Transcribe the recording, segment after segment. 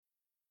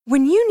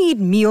When you need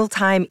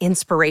mealtime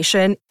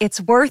inspiration,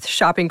 it's worth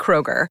shopping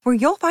Kroger, where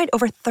you'll find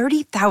over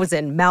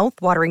 30,000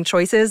 mouth-watering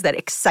choices that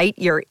excite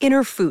your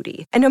inner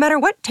foodie. And no matter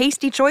what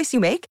tasty choice you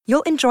make,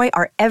 you'll enjoy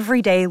our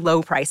everyday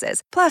low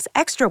prices, plus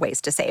extra ways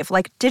to save,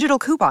 like digital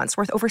coupons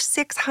worth over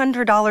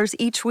 $600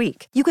 each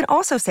week. You can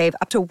also save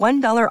up to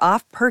 $1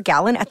 off per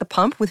gallon at the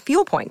pump with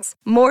fuel points.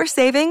 More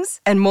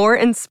savings and more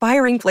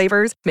inspiring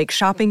flavors make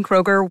shopping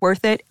Kroger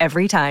worth it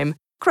every time.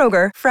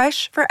 Kroger,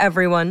 fresh for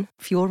everyone.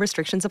 Fuel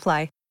restrictions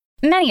apply.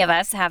 Many of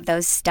us have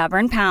those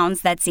stubborn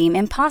pounds that seem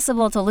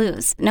impossible to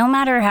lose, no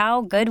matter how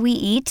good we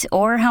eat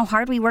or how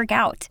hard we work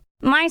out.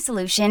 My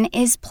solution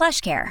is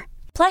PlushCare.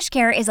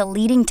 PlushCare is a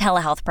leading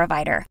telehealth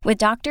provider with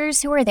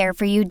doctors who are there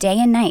for you day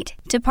and night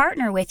to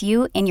partner with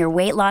you in your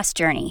weight loss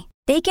journey.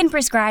 They can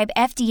prescribe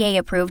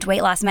FDA-approved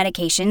weight loss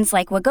medications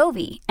like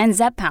Wegovy and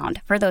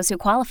Zepbound for those who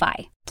qualify.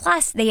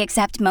 Plus, they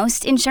accept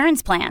most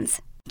insurance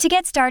plans. To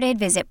get started,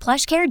 visit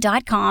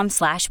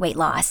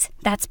plushcare.com/weightloss.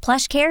 That's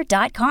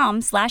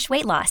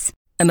plushcare.com/weightloss.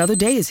 Another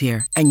day is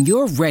here, and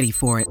you're ready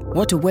for it.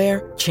 What to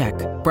wear? Check.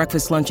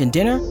 Breakfast, lunch, and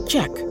dinner?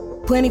 Check.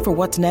 Planning for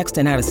what's next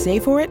and how to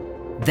save for it?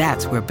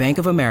 That's where Bank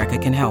of America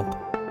can help.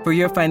 For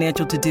your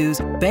financial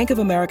to-dos, Bank of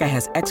America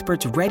has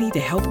experts ready to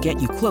help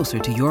get you closer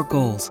to your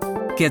goals.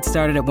 Get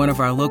started at one of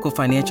our local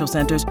financial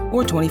centers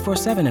or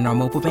 24/7 in our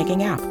mobile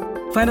banking app.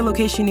 Find a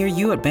location near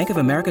you at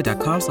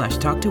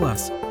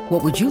bankofamerica.com/talktous.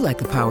 What would you like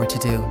the power to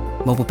do?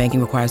 Mobile banking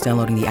requires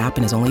downloading the app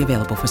and is only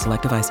available for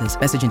select devices.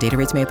 Message and data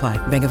rates may apply.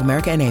 Bank of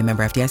America N.A.,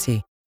 member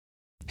FDIC.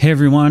 Hey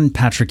everyone,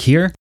 Patrick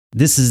here.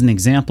 This is an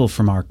example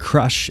from our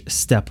Crush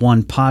Step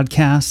 1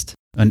 podcast,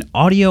 an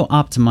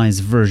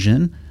audio-optimized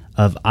version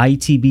of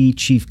ITB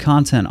Chief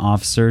Content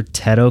Officer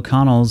Ted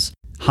O'Connell's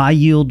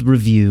high-yield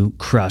review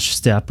Crush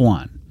Step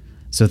 1.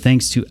 So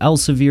thanks to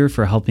Elsevier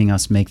for helping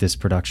us make this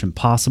production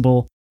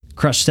possible.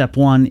 Crush Step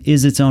 1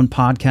 is its own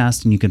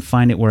podcast, and you can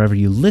find it wherever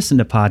you listen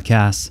to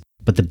podcasts.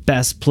 But the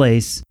best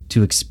place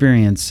to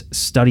experience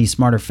Study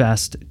Smarter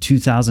Fest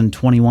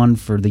 2021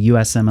 for the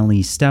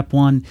USMLE Step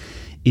 1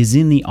 is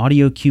in the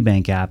Audio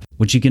QBank app,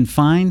 which you can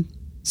find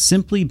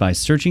simply by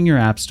searching your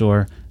app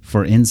store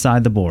for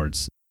Inside the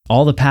Boards.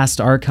 All the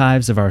past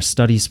archives of our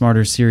Study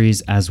Smarter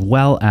series, as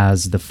well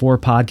as the 4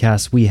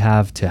 podcasts we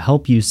have to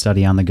help you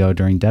study on the go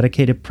during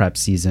dedicated prep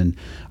season,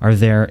 are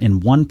there in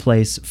one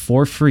place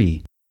for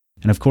free.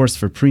 And of course,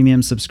 for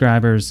premium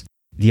subscribers,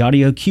 the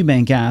Audio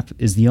QBank app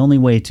is the only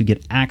way to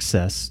get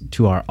access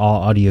to our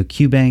All Audio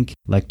QBank,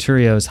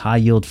 Lecturio's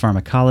High-Yield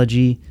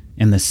Pharmacology,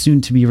 and the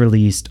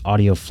soon-to-be-released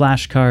audio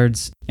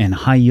flashcards and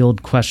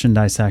high-yield question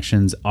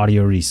dissections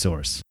audio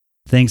resource.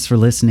 Thanks for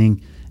listening,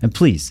 and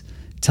please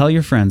tell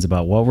your friends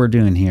about what we're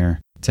doing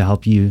here to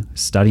help you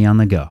study on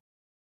the go.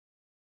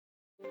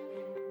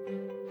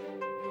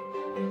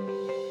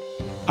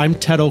 I'm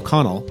Ted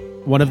O'Connell,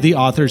 one of the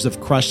authors of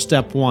Crush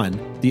Step 1,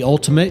 the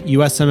ultimate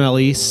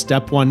USMLE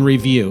Step 1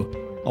 review,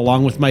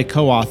 along with my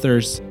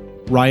co-authors,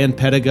 Ryan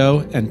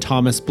Pedigo and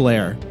Thomas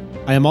Blair.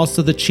 I am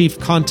also the Chief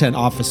Content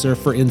Officer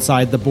for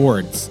Inside the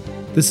Boards.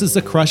 This is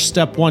a Crush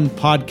Step 1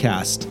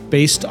 podcast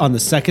based on the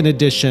second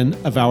edition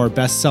of our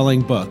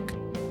best-selling book.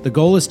 The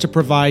goal is to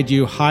provide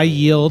you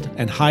high-yield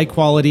and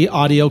high-quality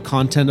audio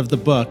content of the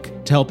book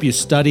to help you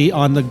study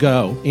on the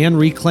go and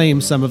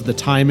reclaim some of the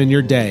time in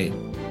your day.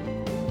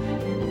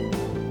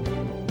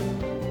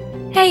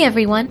 Hey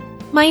everyone,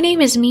 my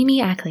name is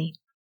Mimi Ackley.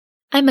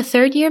 I'm a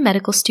third-year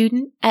medical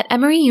student at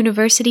Emory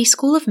University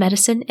School of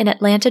Medicine in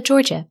Atlanta,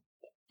 Georgia,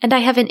 and I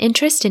have an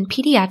interest in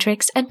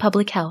pediatrics and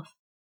public health.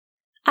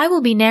 I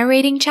will be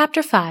narrating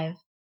Chapter 5,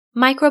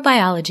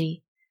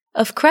 Microbiology,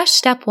 of Crush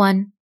Step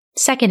 1,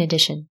 Second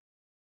Edition.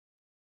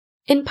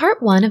 In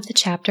Part 1 of the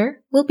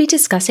chapter, we'll be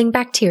discussing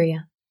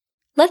bacteria.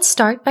 Let's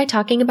start by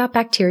talking about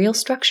bacterial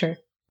structure.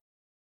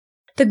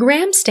 The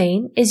Gram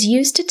stain is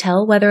used to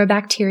tell whether a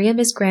bacterium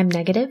is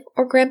gram-negative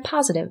or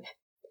gram-positive.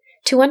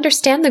 To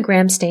understand the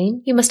Gram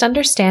stain, you must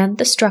understand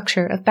the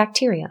structure of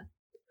bacteria.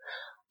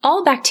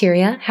 All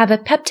bacteria have a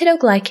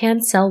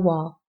peptidoglycan cell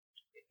wall.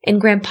 In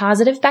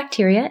gram-positive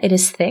bacteria, it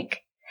is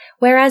thick,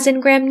 whereas in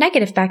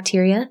gram-negative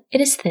bacteria,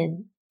 it is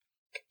thin.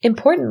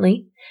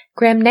 Importantly,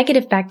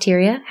 gram-negative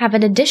bacteria have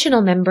an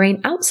additional membrane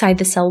outside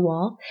the cell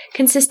wall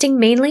consisting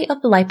mainly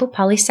of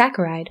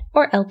lipopolysaccharide,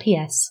 or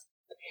LPS.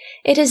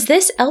 It is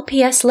this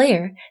LPS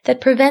layer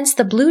that prevents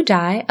the blue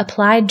dye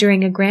applied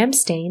during a Gram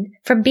stain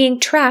from being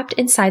trapped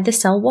inside the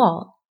cell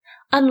wall,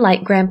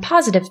 unlike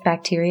gram-positive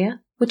bacteria,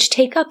 which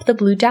take up the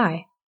blue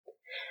dye.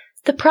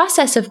 The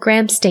process of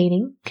Gram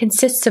staining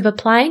consists of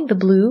applying the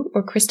blue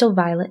or crystal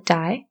violet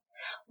dye,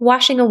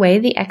 washing away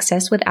the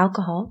excess with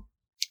alcohol,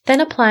 then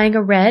applying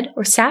a red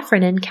or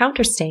safranin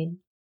counterstain,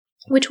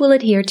 which will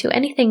adhere to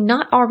anything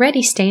not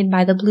already stained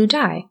by the blue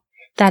dye,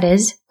 that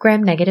is,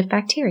 gram-negative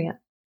bacteria.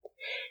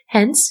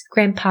 Hence,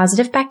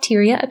 gram-positive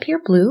bacteria appear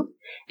blue,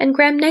 and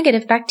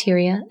gram-negative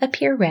bacteria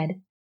appear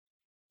red.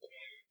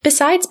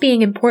 Besides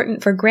being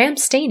important for Gram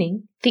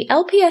staining, the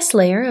LPS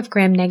layer of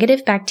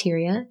gram-negative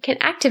bacteria can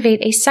activate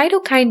a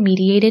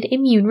cytokine-mediated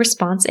immune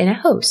response in a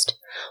host,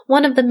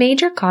 one of the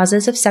major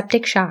causes of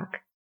septic shock.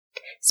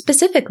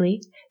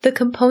 Specifically, The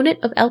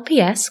component of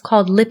LPS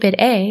called lipid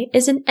A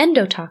is an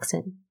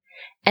endotoxin.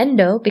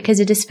 Endo because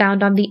it is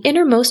found on the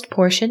innermost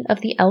portion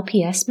of the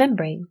LPS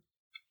membrane.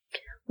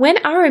 When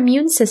our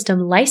immune system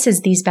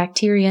lyses these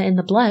bacteria in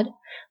the blood,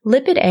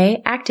 lipid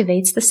A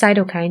activates the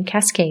cytokine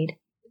cascade.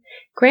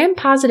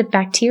 Gram-positive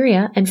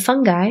bacteria and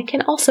fungi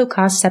can also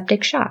cause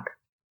septic shock.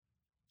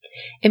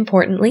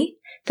 Importantly,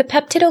 the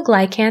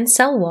peptidoglycan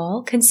cell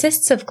wall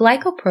consists of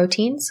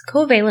glycoproteins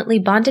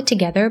covalently bonded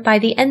together by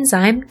the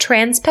enzyme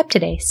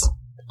transpeptidase,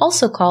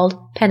 also called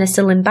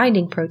penicillin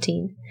binding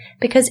protein,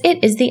 because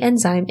it is the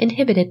enzyme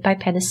inhibited by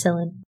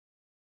penicillin.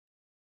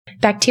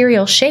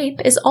 Bacterial shape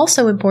is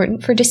also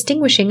important for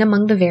distinguishing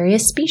among the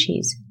various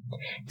species.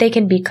 They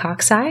can be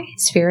cocci,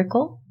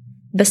 spherical,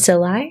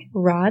 bacilli,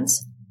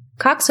 rods,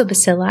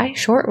 coccobacilli,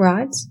 short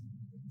rods,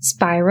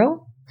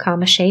 spiral,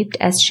 comma-shaped,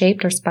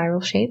 S-shaped, or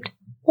spiral-shaped,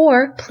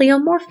 or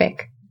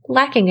pleomorphic,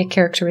 lacking a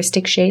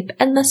characteristic shape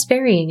and thus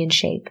varying in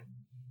shape.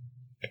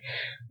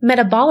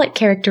 Metabolic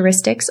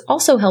characteristics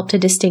also help to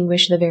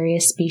distinguish the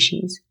various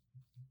species.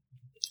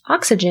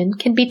 Oxygen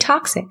can be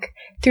toxic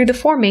through the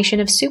formation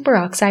of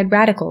superoxide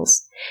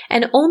radicals,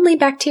 and only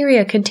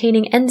bacteria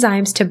containing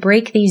enzymes to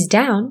break these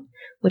down,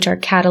 which are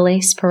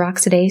catalase,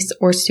 peroxidase,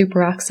 or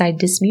superoxide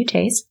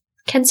dismutase,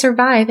 can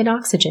survive in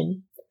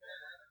oxygen.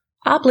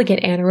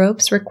 Obligate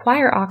anaerobes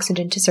require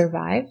oxygen to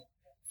survive.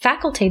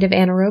 Facultative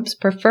anaerobes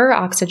prefer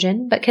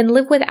oxygen but can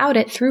live without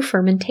it through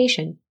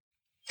fermentation.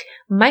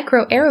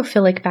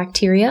 Microaerophilic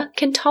bacteria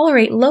can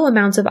tolerate low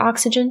amounts of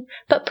oxygen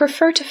but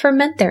prefer to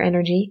ferment their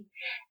energy,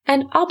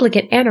 and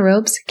obligate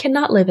anaerobes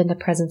cannot live in the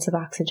presence of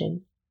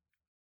oxygen.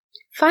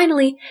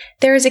 Finally,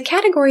 there is a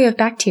category of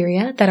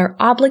bacteria that are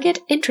obligate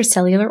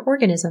intracellular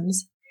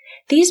organisms.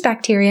 These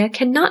bacteria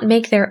cannot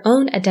make their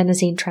own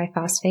adenosine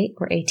triphosphate,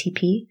 or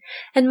ATP,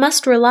 and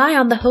must rely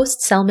on the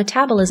host cell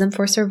metabolism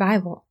for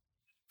survival.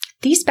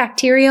 These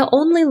bacteria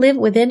only live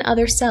within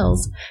other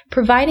cells,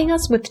 providing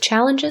us with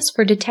challenges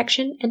for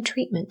detection and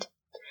treatment.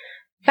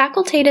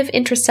 Facultative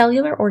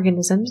intracellular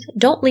organisms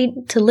don't need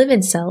to live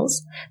in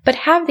cells, but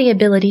have the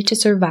ability to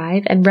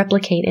survive and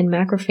replicate in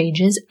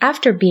macrophages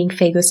after being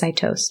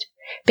phagocytosed,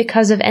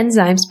 because of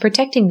enzymes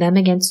protecting them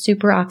against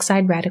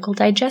superoxide radical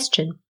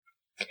digestion.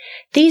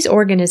 These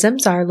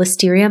organisms are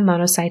Listeria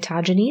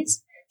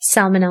monocytogenes,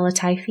 Salmonella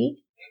typhi,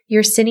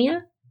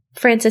 Yersinia,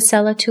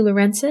 Francisella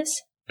tularensis,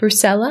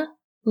 Brucella,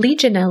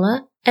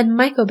 Legionella, and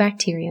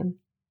Mycobacterium.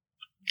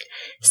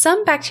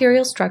 Some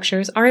bacterial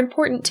structures are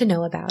important to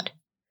know about.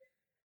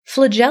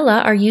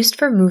 Flagella are used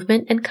for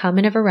movement and come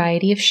in a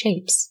variety of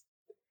shapes.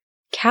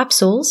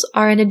 Capsules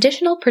are an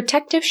additional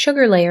protective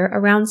sugar layer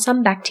around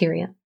some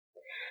bacteria.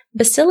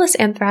 Bacillus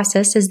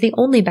anthracis is the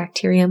only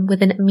bacterium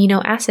with an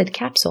amino acid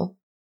capsule.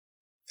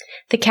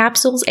 The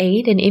capsules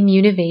aid in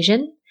immune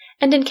evasion,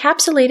 and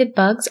encapsulated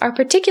bugs are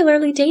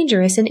particularly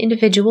dangerous in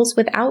individuals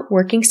without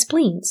working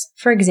spleens,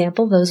 for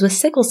example those with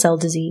sickle cell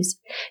disease,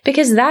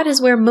 because that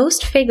is where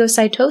most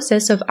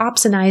phagocytosis of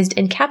opsonized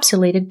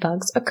encapsulated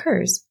bugs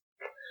occurs.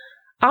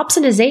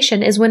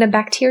 Opsonization is when a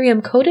bacterium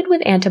coated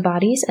with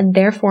antibodies and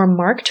therefore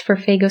marked for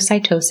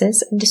phagocytosis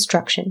and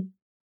destruction.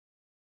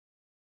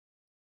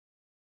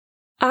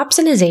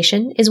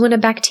 Opsonization is when a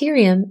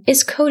bacterium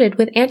is coated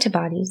with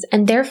antibodies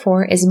and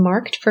therefore is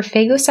marked for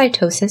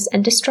phagocytosis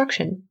and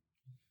destruction.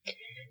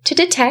 To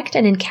detect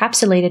an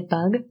encapsulated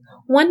bug,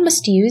 one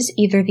must use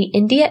either the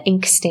India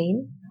ink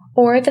stain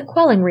or the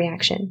Quelling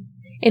reaction,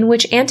 in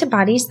which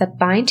antibodies that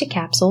bind to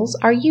capsules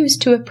are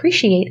used to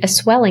appreciate a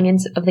swelling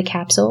of the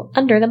capsule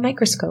under the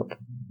microscope.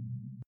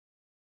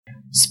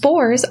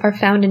 Spores are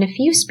found in a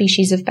few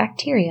species of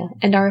bacteria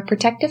and are a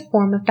protective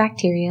form of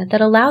bacteria that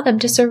allow them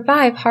to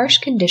survive harsh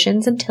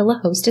conditions until a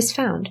host is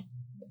found.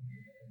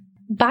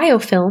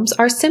 Biofilms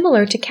are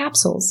similar to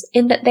capsules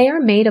in that they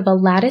are made of a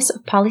lattice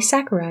of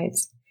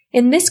polysaccharides,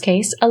 in this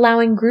case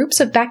allowing groups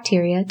of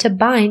bacteria to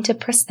bind to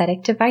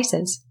prosthetic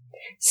devices.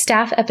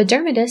 Staph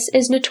epidermidis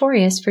is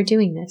notorious for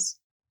doing this.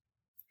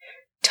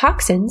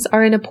 Toxins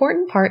are an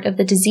important part of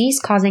the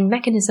disease-causing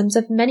mechanisms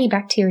of many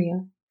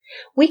bacteria.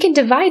 We can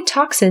divide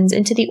toxins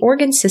into the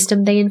organ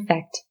system they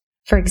infect,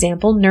 for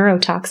example,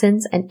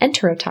 neurotoxins and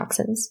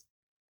enterotoxins.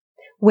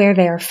 Where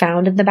they are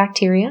found in the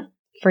bacteria,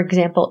 for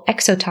example,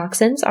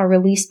 exotoxins are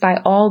released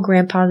by all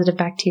gram-positive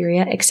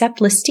bacteria except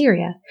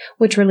Listeria,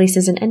 which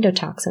releases an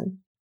endotoxin,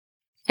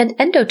 and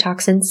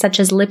endotoxins such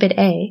as lipid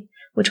A,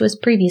 which was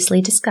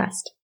previously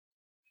discussed.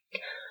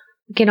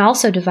 We can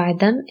also divide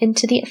them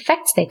into the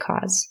effects they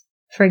cause.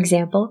 For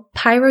example,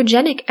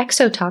 pyrogenic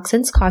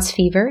exotoxins cause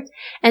fever,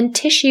 and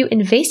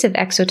tissue-invasive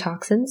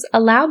exotoxins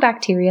allow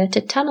bacteria to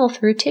tunnel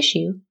through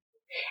tissue,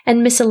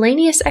 and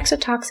miscellaneous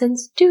exotoxins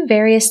do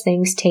various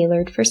things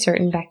tailored for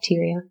certain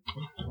bacteria.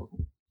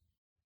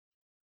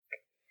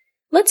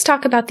 Let's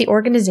talk about the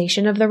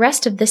organization of the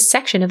rest of this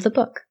section of the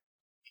book.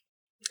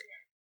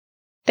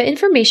 The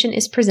information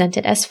is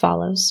presented as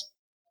follows.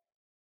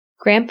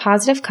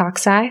 Gram-positive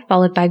cocci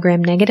followed by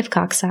gram-negative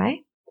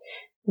cocci,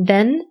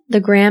 then the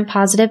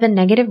gram-positive and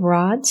negative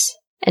rods,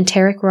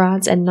 enteric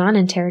rods and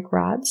non-enteric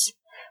rods,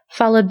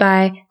 followed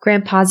by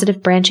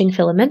gram-positive branching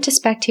filamentous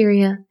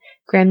bacteria,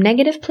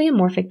 gram-negative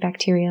pleomorphic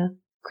bacteria,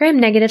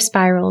 gram-negative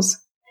spirals,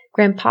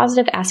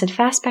 gram-positive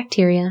acid-fast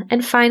bacteria,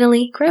 and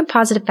finally,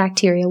 gram-positive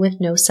bacteria with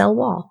no cell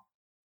wall.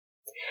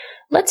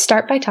 Let's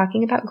start by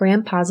talking about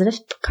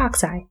gram-positive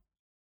cocci.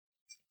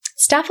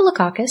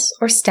 Staphylococcus,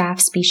 or staph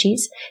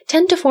species,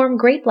 tend to form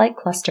grape-like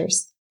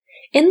clusters.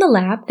 In the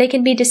lab, they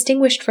can be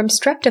distinguished from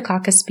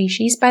Streptococcus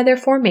species by their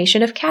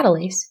formation of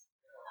catalase.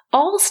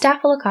 All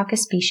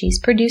Staphylococcus species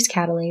produce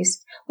catalase,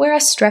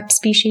 whereas Strep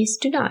species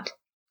do not.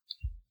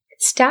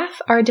 Staph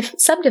are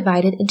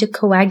subdivided into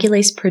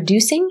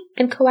coagulase-producing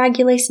and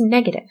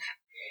coagulase-negative.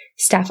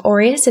 Staph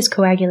aureus is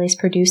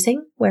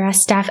coagulase-producing,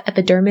 whereas Staph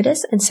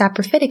epidermidis and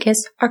saprophyticus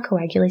are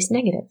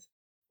coagulase-negative.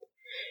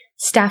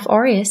 Staph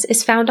aureus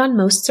is found on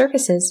most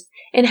surfaces,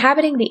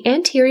 inhabiting the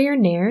anterior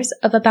nares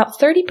of about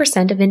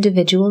 30% of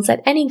individuals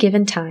at any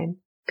given time.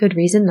 Good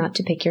reason not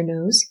to pick your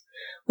nose.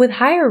 With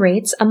higher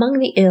rates among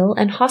the ill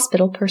and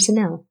hospital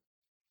personnel.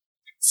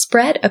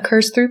 Spread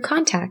occurs through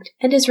contact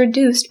and is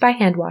reduced by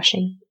hand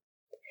washing.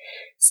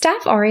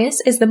 Staph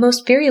aureus is the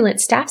most virulent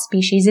staph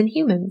species in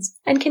humans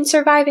and can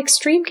survive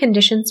extreme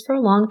conditions for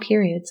long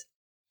periods.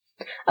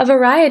 A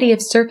variety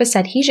of surface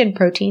adhesion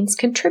proteins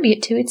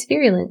contribute to its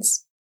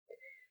virulence.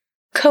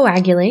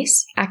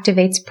 Coagulase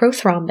activates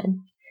prothrombin,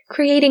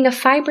 creating a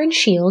fibrin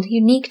shield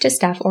unique to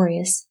Staph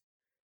aureus.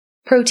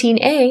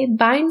 Protein A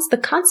binds the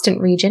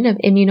constant region of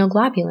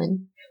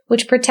immunoglobulin,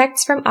 which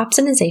protects from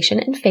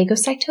opsonization and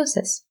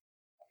phagocytosis.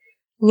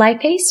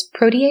 Lipase,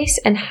 protease,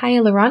 and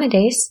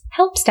hyaluronidase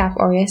help Staph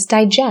aureus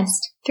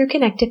digest through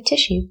connective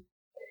tissue.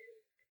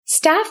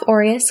 Staph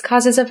aureus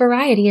causes a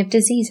variety of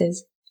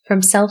diseases,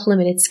 from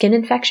self-limited skin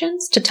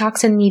infections to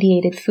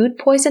toxin-mediated food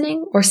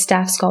poisoning or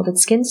staph scalded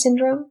skin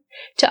syndrome,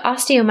 to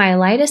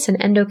osteomyelitis and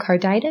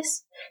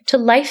endocarditis, to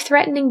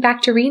life-threatening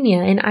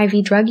bacteremia in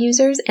IV drug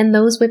users and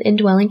those with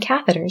indwelling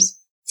catheters.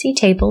 See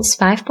tables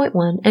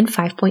 5.1 and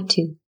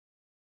 5.2.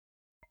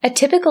 A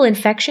typical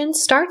infection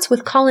starts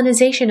with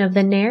colonization of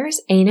the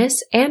nares,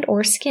 anus, and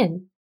or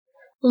skin.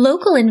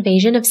 Local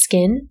invasion of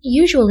skin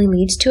usually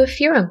leads to a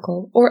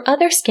furuncle or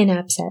other skin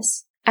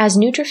abscess, as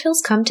neutrophils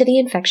come to the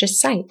infectious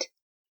site.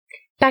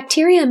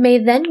 Bacteria may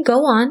then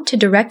go on to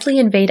directly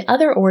invade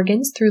other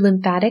organs through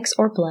lymphatics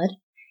or blood,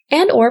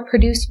 and or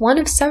produce one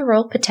of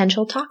several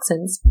potential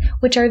toxins,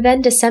 which are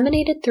then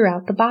disseminated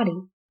throughout the body.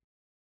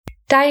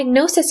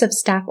 Diagnosis of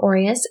Staph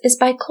aureus is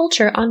by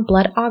culture on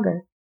blood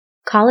agar.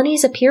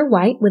 Colonies appear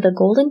white with a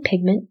golden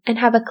pigment and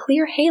have a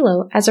clear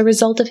halo as a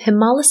result of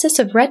hemolysis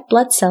of red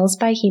blood cells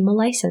by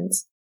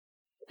hemolysins.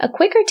 A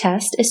quicker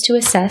test is to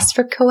assess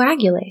for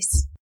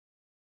coagulase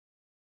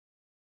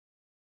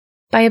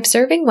by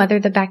observing whether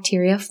the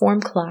bacteria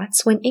form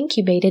clots when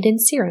incubated in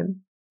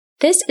serum.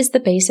 This is the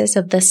basis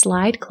of the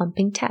slide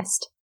clumping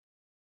test.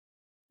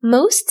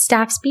 Most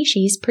staph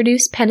species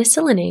produce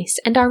penicillinase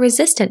and are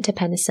resistant to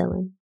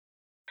penicillin.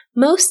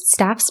 Most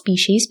staph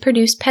species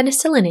produce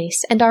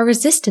penicillinase and are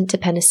resistant to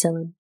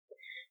penicillin.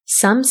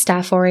 Some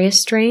Staph aureus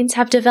strains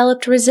have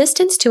developed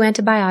resistance to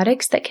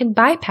antibiotics that can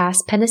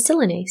bypass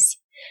penicillinase,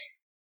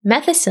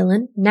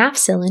 methicillin,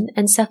 nafcillin,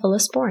 and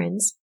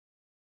cephalosporins.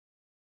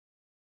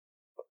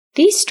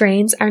 These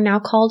strains are now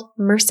called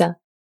MRSA,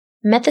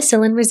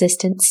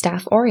 methicillin-resistant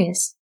Staph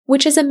aureus,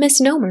 which is a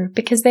misnomer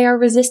because they are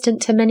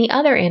resistant to many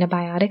other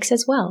antibiotics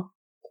as well.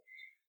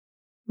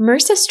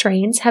 MRSA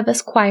strains have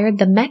acquired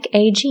the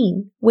MEK-A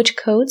gene, which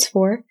codes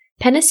for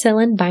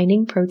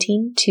penicillin-binding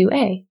protein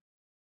 2A.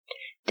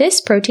 This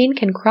protein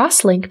can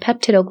cross-link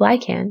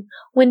peptidoglycan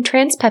when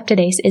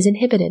transpeptidase is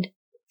inhibited.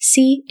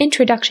 See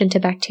Introduction to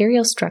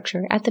Bacterial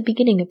Structure at the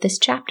beginning of this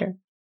chapter.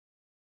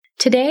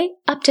 Today,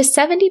 up to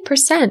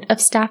 70% of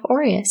Staph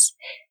aureus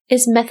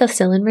is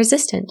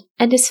methicillin-resistant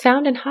and is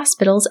found in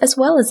hospitals as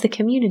well as the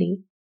community.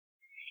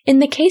 In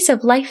the case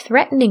of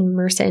life-threatening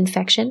MRSA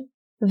infection,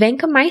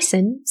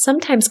 vancomycin,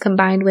 sometimes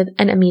combined with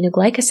an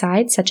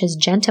aminoglycoside such as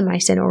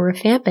gentamicin or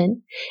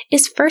rifampin,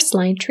 is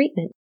first-line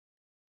treatment.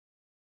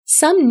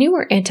 Some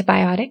newer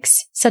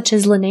antibiotics, such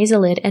as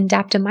linezolid and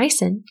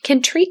daptomycin,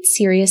 can treat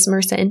serious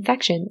MRSA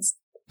infections,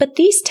 but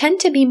these tend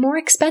to be more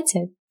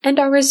expensive and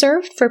are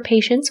reserved for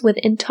patients with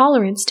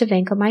intolerance to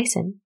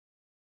vancomycin.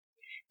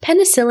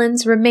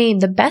 Penicillins remain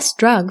the best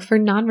drug for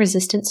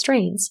non-resistant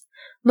strains,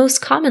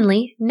 most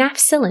commonly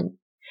nafcillin.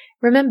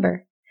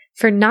 Remember,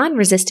 for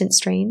non-resistant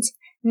strains,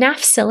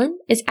 nafcillin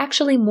is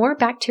actually more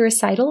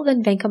bactericidal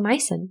than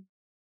vancomycin.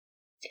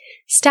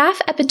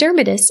 Staph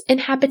epidermidis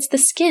inhabits the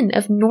skin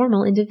of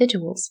normal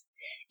individuals.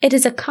 It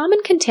is a common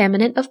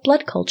contaminant of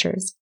blood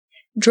cultures.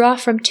 Draw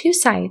from 2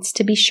 sites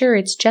to be sure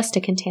it's just a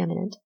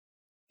contaminant.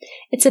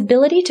 Its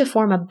ability to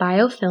form a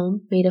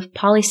biofilm made of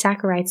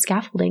polysaccharide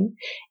scaffolding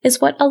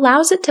is what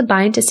allows it to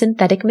bind to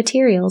synthetic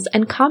materials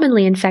and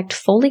commonly infect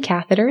Foley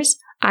catheters,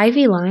 IV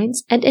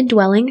lines, and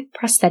indwelling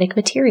prosthetic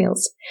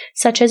materials,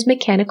 such as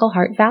mechanical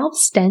heart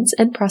valves, stents,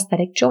 and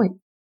prosthetic joints.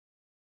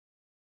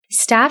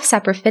 Staph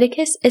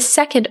saprophyticus is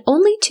second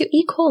only to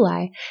E.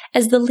 coli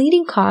as the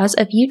leading cause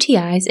of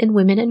UTIs in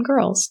women and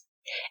girls.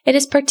 It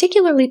is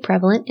particularly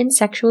prevalent in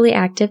sexually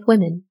active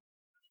women.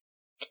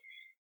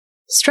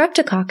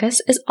 Streptococcus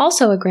is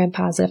also a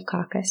gram-positive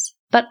coccus,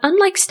 but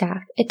unlike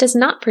staph, it does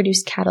not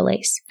produce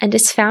catalase and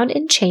is found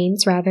in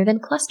chains rather than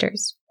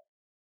clusters.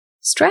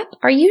 Strep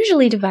are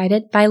usually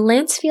divided by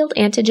Lancefield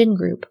antigen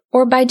group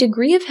or by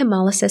degree of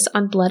hemolysis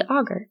on blood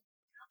agar,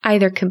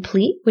 either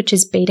complete, which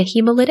is beta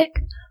hemolytic,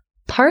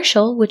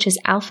 partial, which is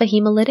alpha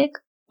hemolytic,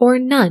 or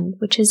none,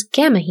 which is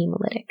gamma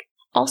hemolytic,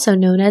 also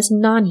known as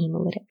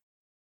non-hemolytic.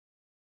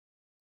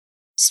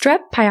 Strep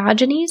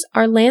pyogenes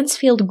are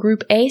Lancefield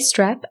group A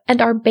strep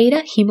and are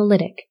beta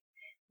hemolytic.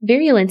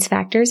 Virulence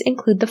factors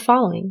include the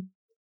following: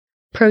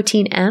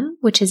 protein M,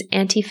 which is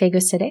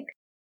antiphagocytic,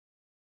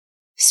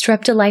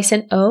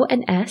 streptolysin O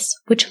and S,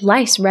 which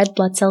lyse red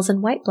blood cells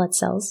and white blood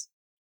cells.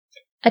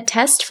 A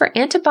test for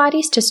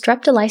antibodies to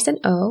streptolysin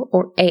O,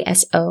 or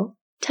ASO,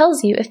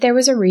 tells you if there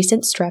was a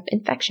recent strep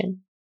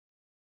infection.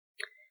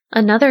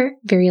 Another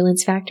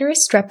virulence factor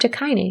is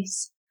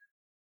streptokinase,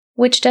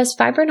 which does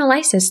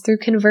fibrinolysis through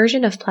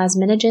conversion of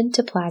plasminogen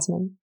to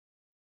plasmin.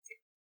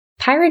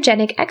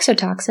 Pyrogenic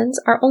exotoxins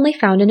are only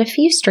found in a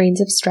few strains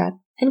of strep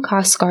and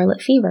cause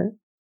scarlet fever.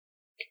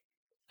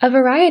 A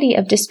variety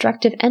of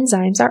destructive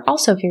enzymes are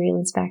also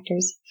virulence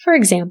factors, for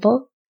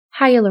example,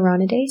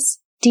 hyaluronidase,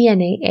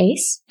 DNA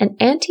ACE, and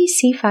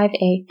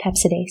anti-C5a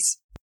pepsidase.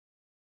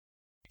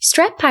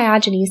 Strep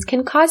pyogenes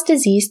can cause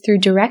disease through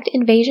direct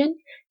invasion,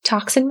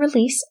 toxin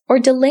release, or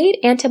delayed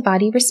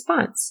antibody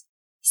response.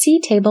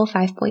 See Table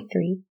 5.3.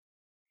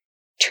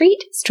 Treat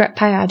strep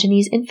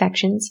pyogenes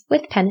infections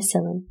with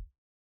penicillin.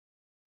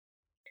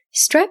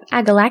 Strep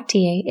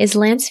agalactiae is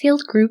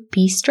Lancefield group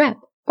B strep,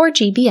 or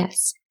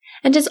GBS,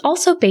 and is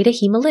also beta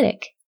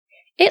hemolytic.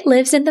 It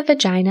lives in the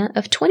vagina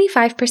of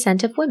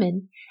 25% of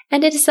women,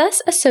 and it is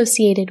thus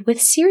associated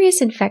with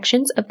serious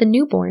infections of the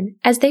newborn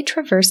as they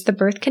traverse the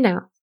birth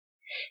canal.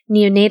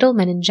 Neonatal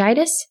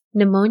meningitis,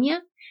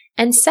 pneumonia,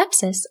 and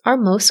sepsis are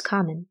most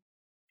common.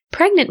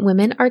 Pregnant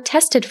women are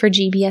tested for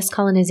GBS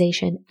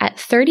colonization at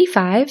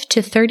 35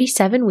 to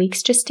 37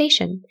 weeks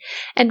gestation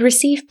and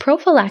receive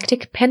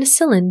prophylactic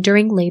penicillin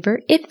during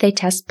labor if they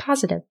test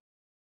positive.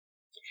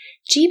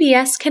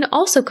 GBS can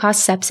also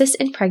cause sepsis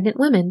in pregnant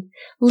women,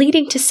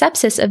 leading to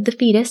sepsis of the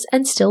fetus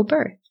and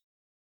stillbirth.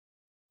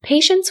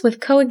 Patients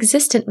with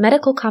coexistent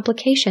medical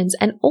complications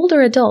and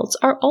older adults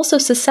are also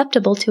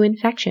susceptible to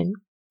infection.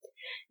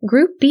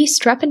 Group B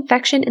strep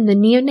infection in the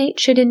neonate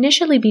should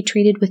initially be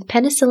treated with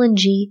penicillin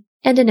G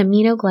and an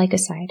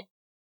aminoglycoside.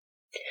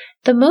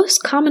 The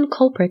most common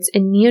culprits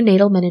in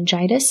neonatal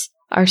meningitis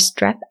are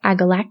Strep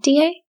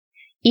agalactiae,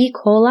 E.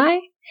 coli,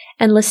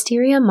 and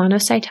Listeria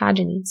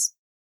monocytogenes.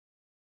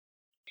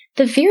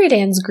 The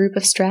viridans group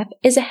of strep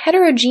is a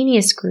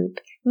heterogeneous group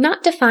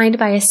not defined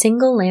by a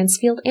single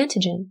Lancefield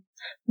antigen,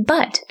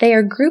 but they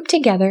are grouped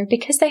together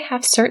because they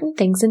have certain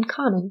things in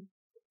common.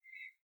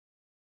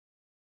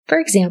 For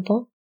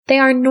example, they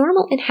are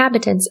normal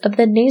inhabitants of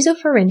the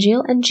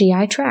nasopharyngeal and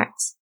GI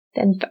tracts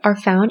and are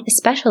found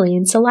especially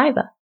in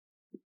saliva.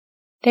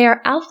 They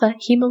are alpha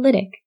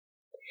hemolytic.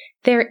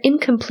 Their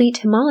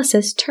incomplete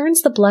hemolysis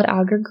turns the blood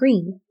agar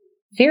green.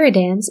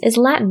 Viridans is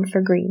Latin for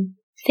green.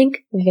 Think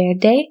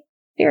verde,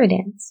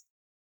 viridans.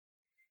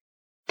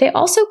 They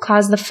also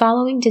cause the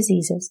following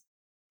diseases: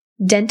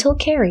 dental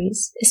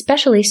caries,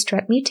 especially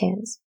strep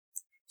mutans,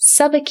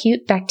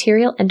 subacute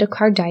bacterial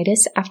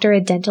endocarditis after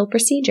a dental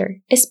procedure,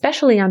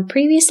 especially on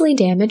previously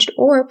damaged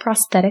or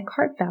prosthetic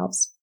heart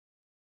valves,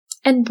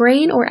 and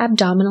brain or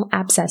abdominal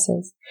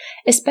abscesses,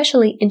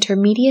 especially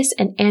intermedius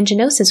and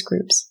anginosus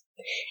groups.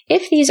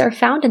 If these are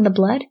found in the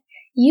blood,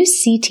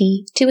 use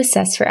CT to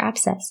assess for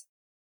abscess.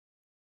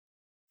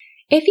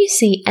 If you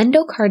see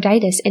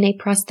endocarditis in a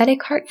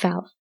prosthetic heart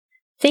valve,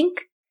 think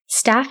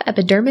staph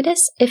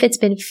epidermidis if it's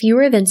been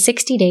fewer than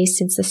 60 days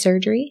since the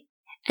surgery,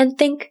 and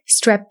think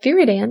strep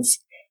viridans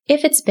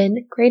if it's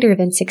been greater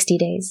than 60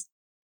 days.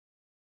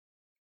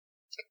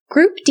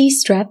 Group D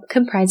strep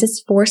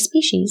comprises 4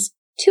 species,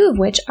 2 of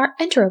which are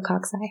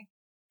enterococci,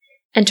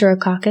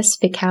 Enterococcus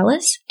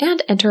faecalis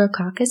and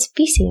Enterococcus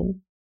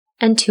faecium,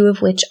 and 2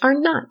 of which are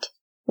not,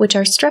 which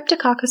are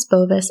Streptococcus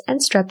bovis and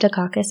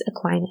Streptococcus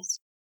equinus.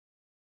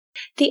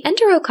 The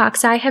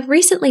Enterococci have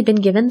recently been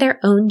given their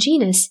own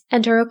genus,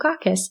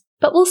 Enterococcus,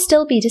 but will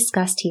still be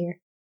discussed here.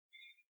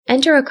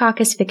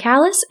 Enterococcus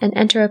faecalis and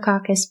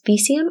Enterococcus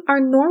faecium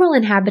are normal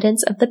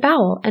inhabitants of the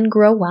bowel and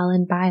grow well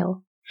in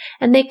bile,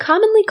 and they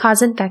commonly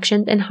cause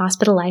infections in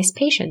hospitalized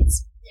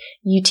patients: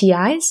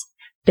 UTIs,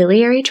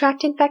 biliary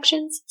tract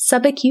infections,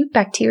 subacute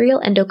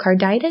bacterial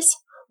endocarditis,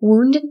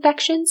 wound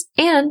infections,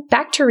 and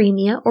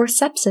bacteremia or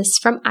sepsis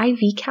from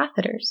IV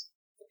catheters.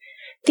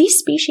 These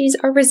species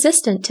are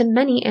resistant to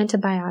many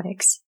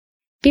antibiotics.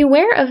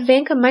 Beware of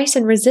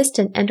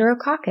vancomycin-resistant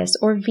Enterococcus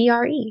or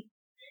VRE.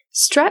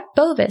 Strep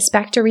bovis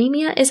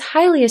bacteremia is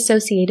highly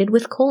associated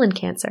with colon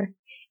cancer.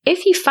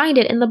 If you find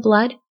it in the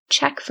blood,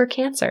 check for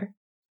cancer.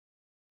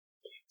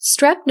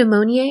 Strep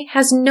pneumoniae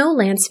has no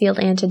Lancefield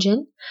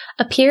antigen,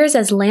 appears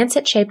as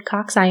lancet-shaped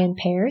cocci in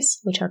pairs,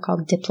 which are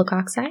called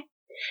diplococci,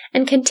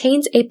 and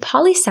contains a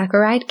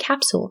polysaccharide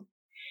capsule.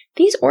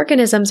 These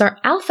organisms are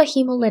alpha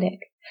hemolytic,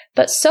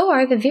 but so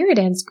are the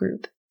viridans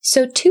group,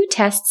 so 2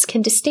 tests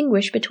can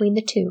distinguish between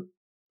the two.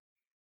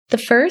 The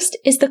first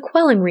is the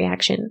quelling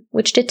reaction,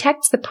 which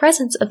detects the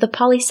presence of the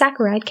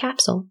polysaccharide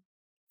capsule.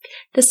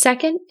 The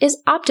second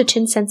is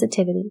optogen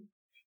sensitivity.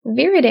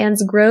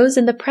 Viridans grows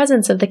in the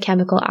presence of the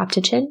chemical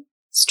optogen.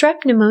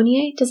 Strep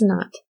pneumoniae does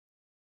not.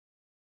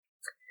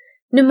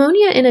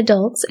 Pneumonia in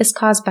adults is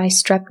caused by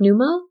strep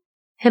pneumo,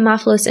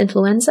 Haemophilus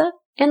influenza,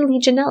 and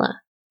Legionella.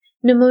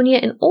 Pneumonia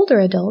in older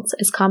adults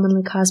is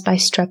commonly caused by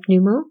strep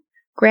pneumo,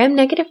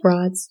 gram-negative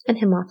rods, and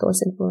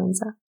Haemophilus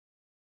influenza.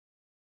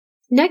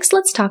 Next,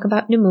 let's talk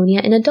about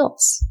pneumonia in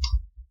adults.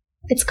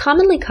 It's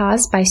commonly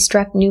caused by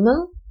strep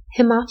pneumo,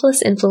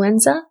 Haemophilus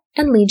influenza,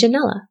 and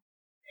Legionella.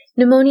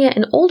 Pneumonia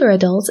in older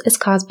adults is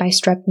caused by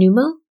strep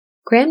pneumo,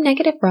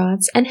 gram-negative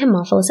rods, and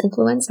Haemophilus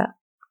influenza.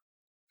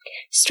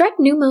 Strep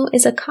pneumo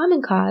is a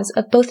common cause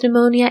of both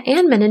pneumonia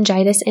and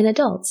meningitis in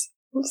adults,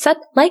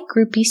 like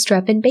group B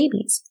strep in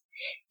babies,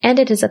 and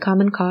it is a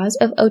common cause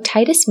of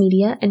otitis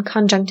media and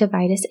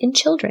conjunctivitis in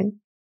children.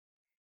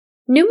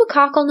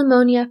 Pneumococcal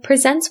pneumonia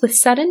presents with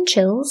sudden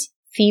chills,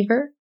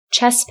 fever,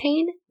 chest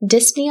pain,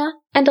 dyspnea,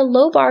 and a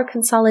lobar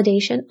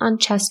consolidation on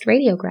chest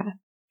radiograph.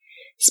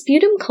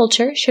 Sputum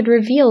culture should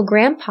reveal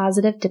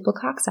gram-positive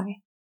diplococci.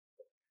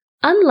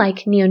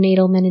 Unlike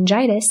neonatal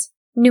meningitis,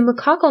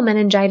 pneumococcal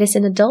meningitis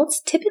in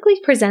adults typically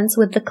presents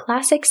with the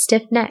classic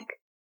stiff neck.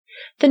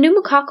 The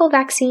pneumococcal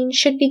vaccine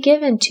should be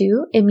given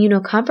to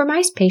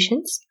immunocompromised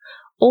patients,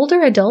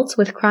 older adults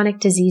with chronic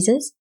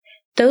diseases,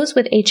 those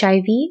with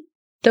HIV,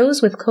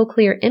 those with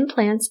cochlear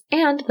implants,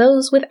 and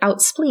those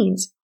without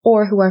spleens,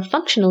 or who are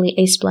functionally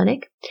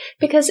asplenic,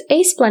 because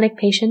asplenic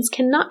patients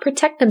cannot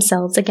protect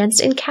themselves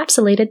against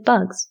encapsulated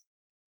bugs.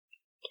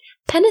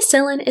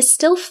 Penicillin is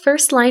still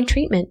first-line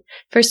treatment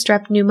for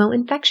strep pneumo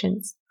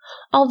infections,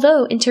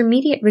 although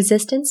intermediate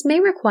resistance may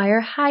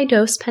require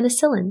high-dose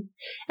penicillin,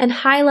 and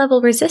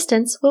high-level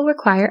resistance will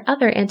require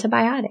other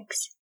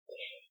antibiotics.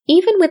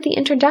 Even with the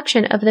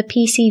introduction of the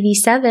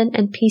PCV7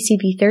 and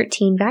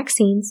PCV13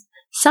 vaccines,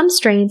 some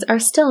strains are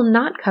still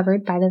not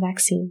covered by the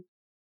vaccine.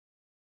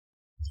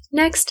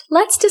 Next,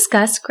 let's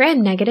discuss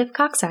gram-negative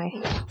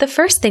cocci. The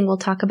first thing we'll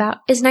talk about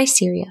is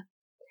Neisseria.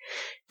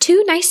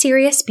 2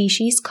 Neisseria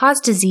species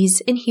cause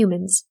disease in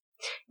humans.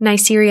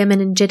 Neisseria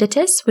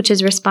meningitis, which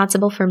is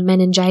responsible for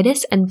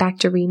meningitis and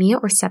bacteremia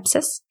or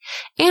sepsis,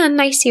 and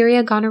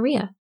Neisseria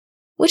gonorrhea,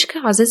 which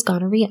causes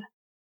gonorrhea.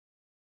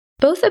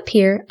 Both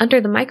appear under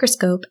the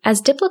microscope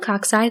as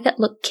diplococci that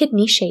look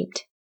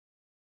kidney-shaped.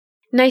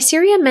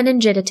 Neisseria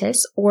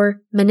meningitis,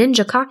 or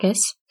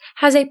meningococcus,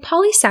 has a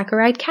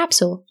polysaccharide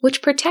capsule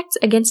which protects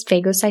against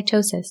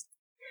phagocytosis.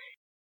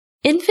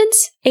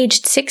 Infants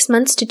aged 6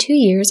 months to 2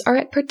 years are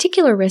at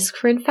particular risk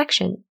for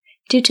infection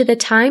due to the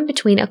time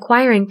between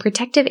acquiring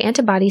protective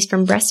antibodies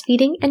from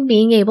breastfeeding and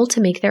being able to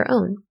make their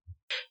own.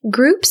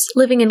 Groups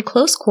living in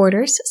close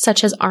quarters,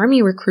 such as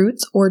army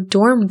recruits or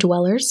dorm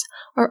dwellers,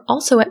 are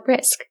also at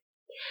risk.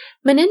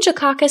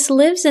 Meningococcus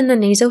lives in the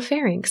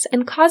nasopharynx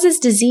and causes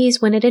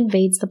disease when it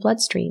invades the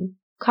bloodstream,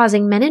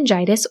 causing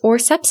meningitis or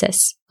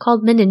sepsis,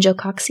 called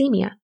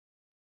meningococcemia.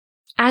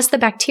 As the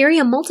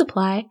bacteria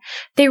multiply,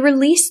 they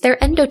release their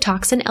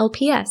endotoxin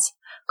LPS,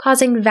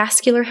 causing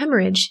vascular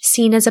hemorrhage,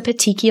 seen as a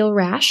petechial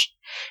rash,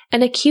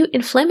 an acute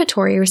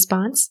inflammatory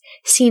response,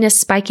 seen as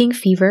spiking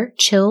fever,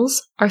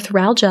 chills,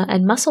 arthralgia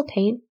and muscle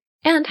pain,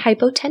 and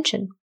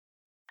hypotension.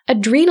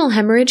 Adrenal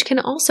hemorrhage can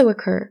also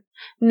occur,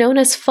 known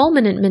as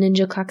fulminant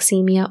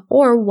meningococcemia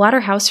or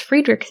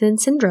Waterhouse-Friderichsen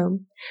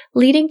syndrome,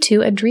 leading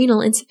to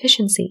adrenal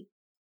insufficiency.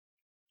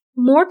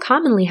 More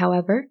commonly,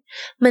 however,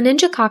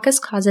 meningococcus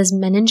causes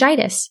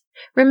meningitis.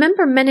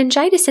 Remember,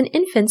 meningitis in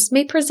infants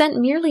may present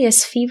merely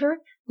as fever,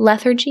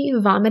 lethargy,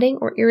 vomiting,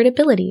 or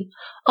irritability,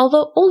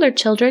 although older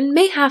children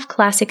may have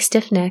classic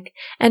stiff neck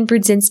and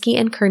Brudzinski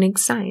and Koenig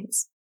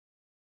signs.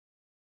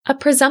 A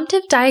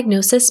presumptive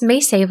diagnosis may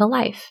save a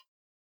life.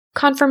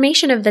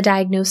 Confirmation of the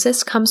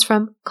diagnosis comes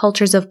from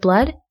cultures of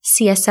blood,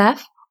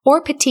 CSF,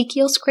 or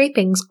petechial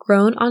scrapings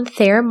grown on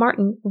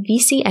Thayer-Martin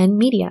VCN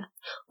media,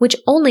 which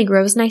only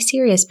grows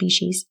Neisseria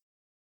species.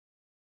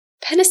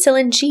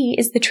 Penicillin G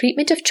is the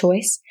treatment of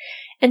choice,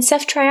 and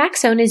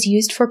ceftriaxone is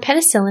used for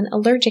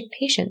penicillin-allergic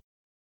patients.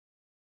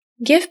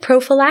 Give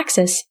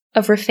prophylaxis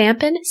of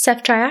rifampin,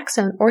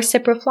 ceftriaxone, or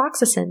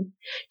ciprofloxacin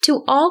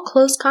to all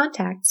close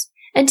contacts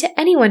and to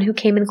anyone who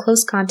came in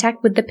close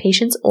contact with the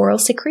patient's oral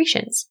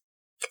secretions,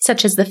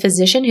 such as the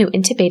physician who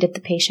intubated the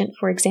patient,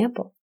 for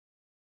example.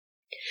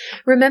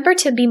 Remember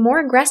to be more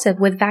aggressive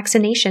with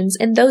vaccinations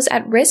in those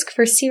at risk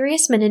for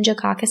serious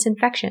meningococcus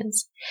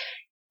infections.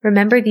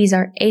 Remember, these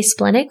are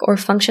asplenic or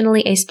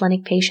functionally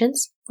asplenic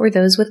patients or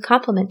those with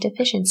complement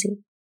deficiency.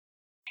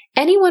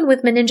 Anyone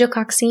with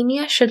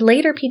meningococcemia should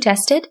later be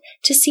tested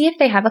to see if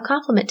they have a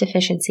complement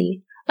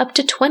deficiency. Up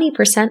to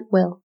 20%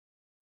 will.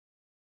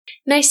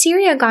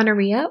 Neisseria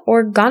gonorrhea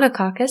or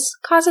gonococcus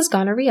causes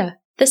gonorrhea,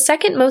 the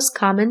second most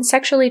common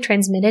sexually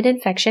transmitted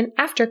infection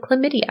after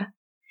chlamydia.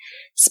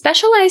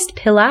 Specialized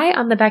pili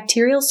on the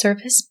bacterial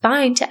surface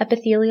bind to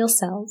epithelial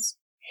cells.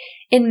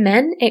 In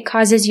men, it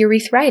causes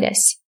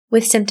urethritis,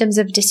 with symptoms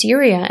of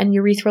dysuria and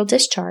urethral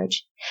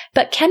discharge,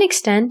 but can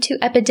extend to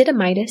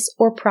epididymitis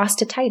or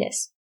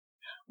prostatitis.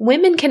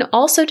 Women can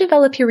also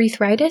develop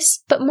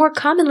urethritis, but more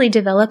commonly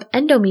develop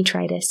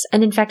endometritis,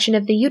 an infection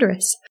of the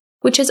uterus,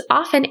 which is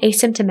often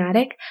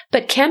asymptomatic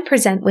but can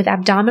present with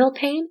abdominal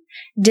pain,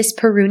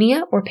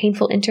 dyspareunia or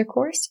painful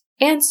intercourse,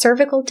 and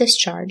cervical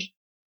discharge.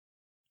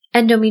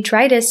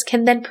 Endometritis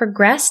can then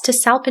progress to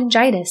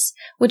salpingitis,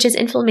 which is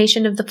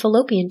inflammation of the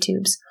fallopian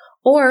tubes,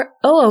 or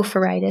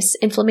oophoritis,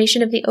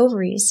 inflammation of the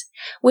ovaries,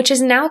 which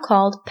is now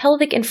called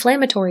pelvic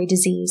inflammatory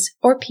disease,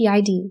 or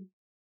PID.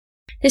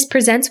 This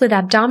presents with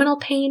abdominal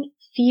pain,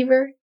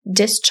 fever,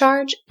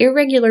 discharge,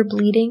 irregular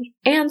bleeding,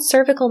 and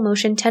cervical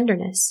motion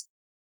tenderness.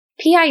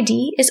 PID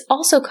is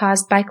also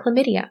caused by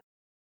chlamydia.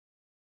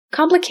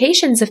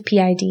 Complications of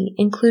PID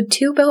include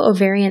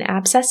tubo-ovarian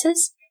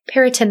abscesses,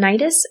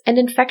 peritonitis, and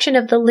infection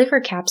of the liver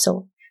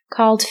capsule,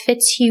 called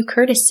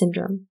Fitzhugh-Curtis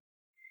syndrome.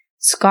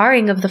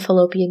 Scarring of the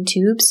fallopian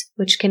tubes,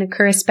 which can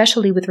occur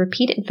especially with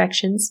repeat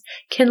infections,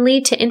 can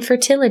lead to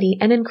infertility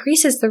and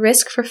increases the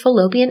risk for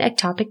fallopian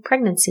ectopic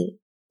pregnancy.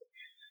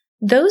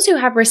 Those who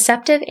have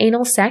receptive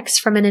anal sex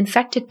from an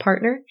infected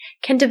partner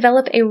can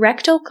develop a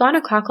rectal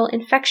gonococcal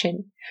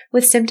infection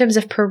with symptoms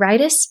of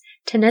pruritus,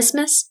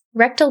 tenesmus,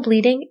 rectal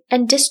bleeding,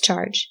 and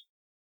discharge.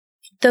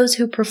 Those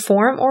who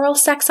perform oral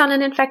sex on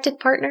an infected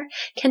partner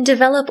can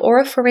develop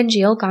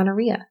oropharyngeal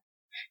gonorrhea.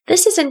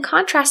 This is in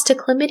contrast to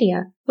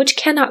chlamydia, which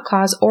cannot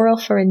cause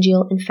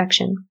oropharyngeal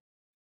infection.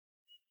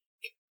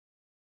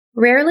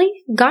 Rarely,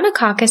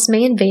 gonococcus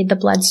may invade the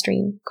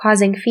bloodstream,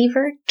 causing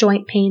fever,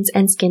 joint pains,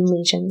 and skin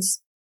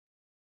lesions.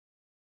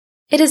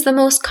 It is the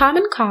most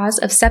common cause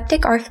of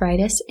septic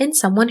arthritis in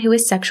someone who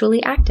is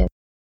sexually active.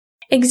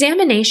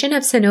 Examination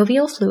of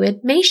synovial fluid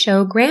may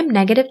show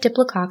gram-negative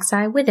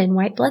diplococci within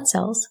white blood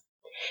cells.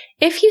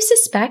 If you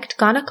suspect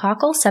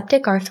gonococcal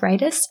septic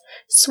arthritis,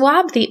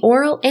 swab the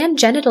oral and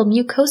genital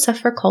mucosa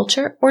for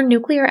culture or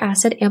nucleic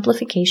acid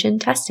amplification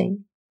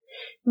testing.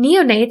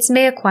 Neonates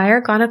may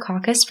acquire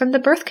gonococcus from the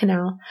birth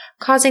canal,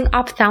 causing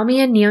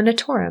ophthalmia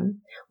neonatorum,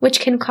 which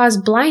can cause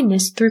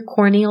blindness through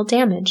corneal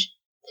damage.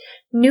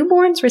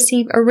 Newborns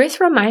receive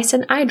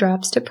erythromycin eye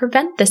drops to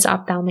prevent this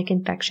ophthalmic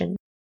infection.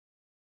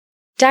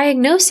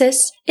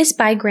 Diagnosis is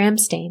by gram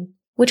stain,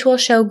 which will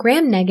show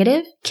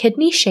gram-negative,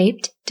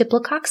 kidney-shaped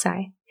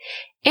diplococci,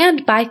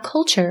 and by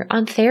culture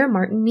on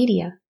Thayer-Martin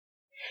media.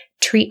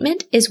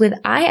 Treatment is with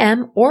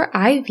IM or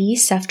IV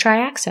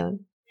ceftriaxone.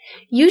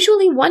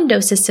 Usually one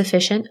dose is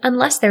sufficient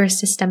unless there is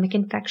systemic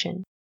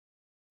infection.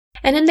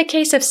 And in the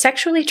case of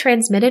sexually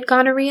transmitted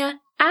gonorrhea,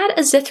 add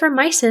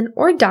azithromycin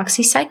or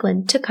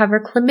doxycycline to cover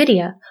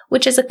chlamydia,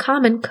 which is a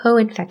common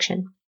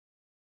co-infection.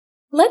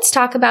 Let's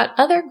talk about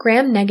other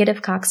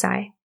gram-negative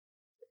cocci.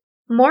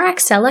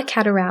 Moraxella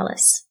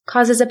catarrhalis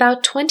causes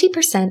about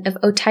 20% of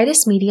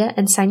otitis media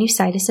and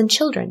sinusitis in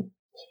children.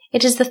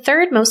 It is the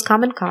third most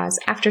common cause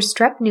after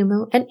strep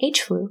pneumo and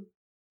H-flu.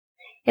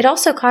 It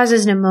also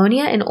causes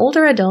pneumonia in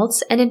older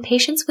adults and in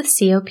patients with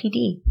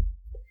COPD.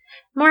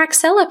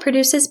 Moraxella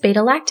produces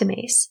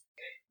beta-lactamase.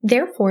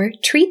 Therefore,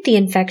 treat the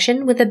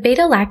infection with a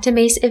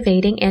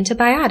beta-lactamase-evading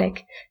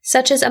antibiotic,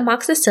 such as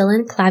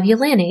amoxicillin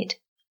clavulanate,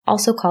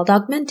 also called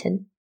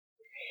Augmentin.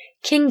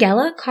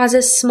 Kingella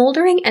causes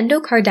smoldering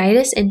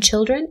endocarditis in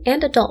children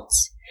and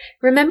adults.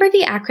 Remember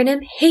the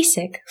acronym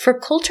HASIC for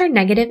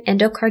culture-negative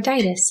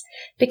endocarditis,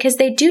 because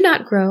they do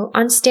not grow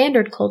on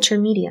standard culture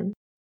medium.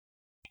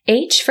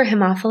 H for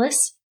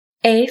Haemophilus,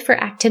 A for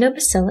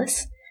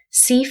Actinobacillus,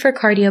 C for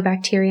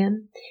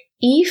Cardiobacterium,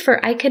 E for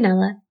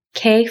Eikenella,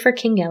 K for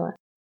Kingella.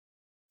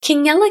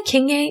 Kingella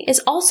kingae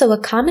is also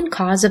a common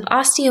cause of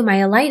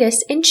osteomyelitis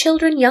in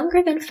children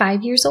younger than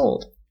 5 years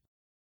old.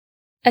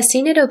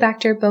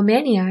 Acinetobacter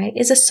baumannii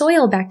is a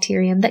soil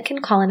bacterium that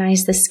can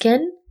colonize the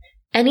skin,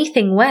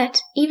 anything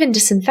wet, even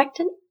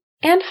disinfectant,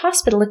 and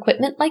hospital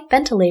equipment like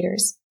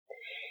ventilators.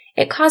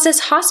 It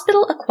causes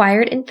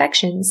hospital-acquired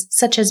infections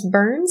such as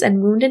burns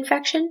and wound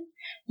infection,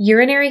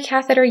 urinary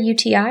catheter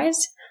UTIs,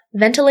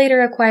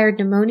 ventilator-acquired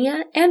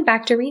pneumonia, and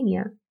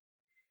bacteremia.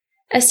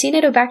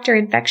 Acinetobacter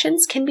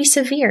infections can be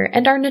severe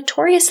and are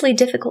notoriously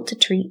difficult to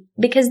treat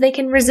because they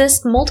can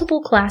resist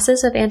multiple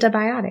classes of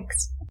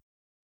antibiotics.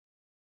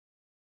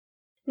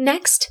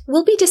 Next,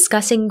 we'll be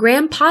discussing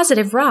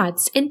gram-positive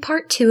rods in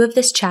part 2 of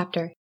this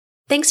chapter.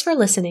 Thanks for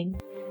listening.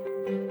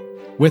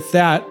 With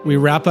that, we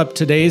wrap up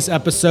today's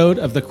episode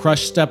of the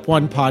Crush Step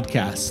 1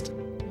 podcast.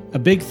 A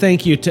big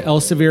thank you to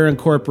Elsevier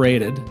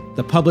Incorporated,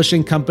 the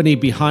publishing company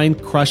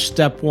behind Crush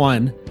Step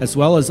 1, as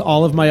well as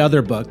all of my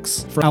other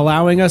books, for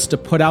allowing us to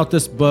put out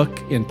this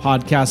book in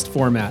podcast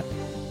format.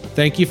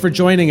 Thank you for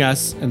joining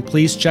us, and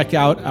please check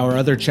out our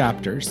other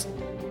chapters.